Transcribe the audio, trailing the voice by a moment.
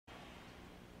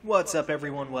What's up,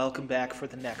 everyone? Welcome back for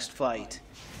the next fight.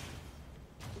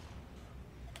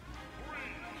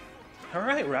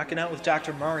 Alright, rocking out with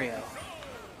Dr. Mario.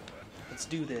 Let's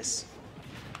do this.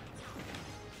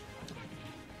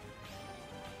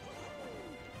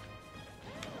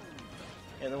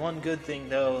 Yeah, the one good thing,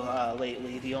 though,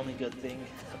 lately, the only good thing,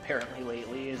 apparently,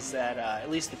 lately, is that at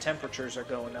least the temperatures are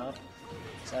going up.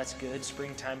 So that's good.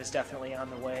 Springtime is definitely on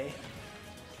the way.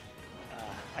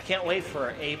 I can't wait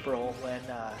for April when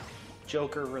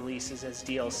Joker releases as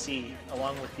DLC,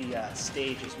 along with the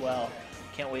stage as well.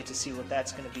 Can't wait to see what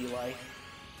that's going to be like.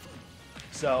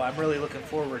 So I'm really looking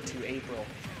forward to April.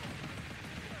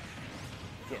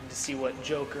 Getting to see what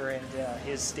Joker and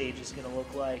his stage is going to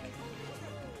look like.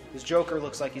 Because Joker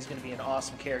looks like he's going to be an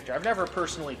awesome character. I've never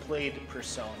personally played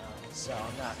Persona, so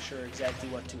I'm not sure exactly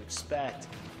what to expect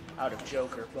out of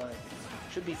Joker, but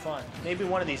should be fun. Maybe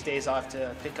one of these days I'll have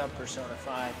to pick up Persona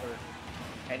 5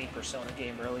 or any Persona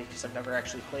game, really, because I've never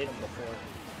actually played them before.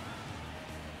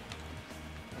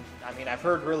 I mean, I've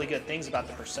heard really good things about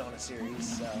the Persona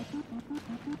series, so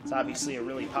it's obviously a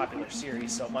really popular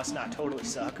series, so it must not totally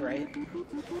suck, right?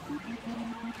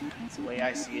 That's the way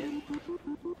I see it.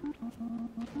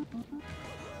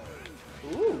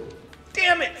 Ooh!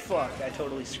 Damn it! Fuck! I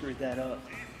totally screwed that up.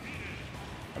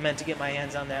 I meant to get my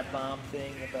hands on that bomb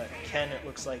thing, but Ken, it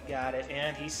looks like, got it,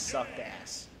 and he sucked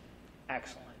ass.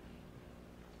 Excellent.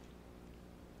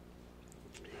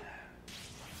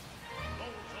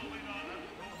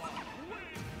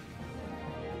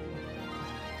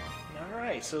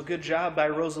 Alright, so good job by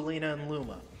Rosalina and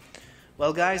Luma.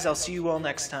 Well, guys, I'll see you all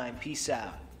next time. Peace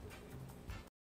out.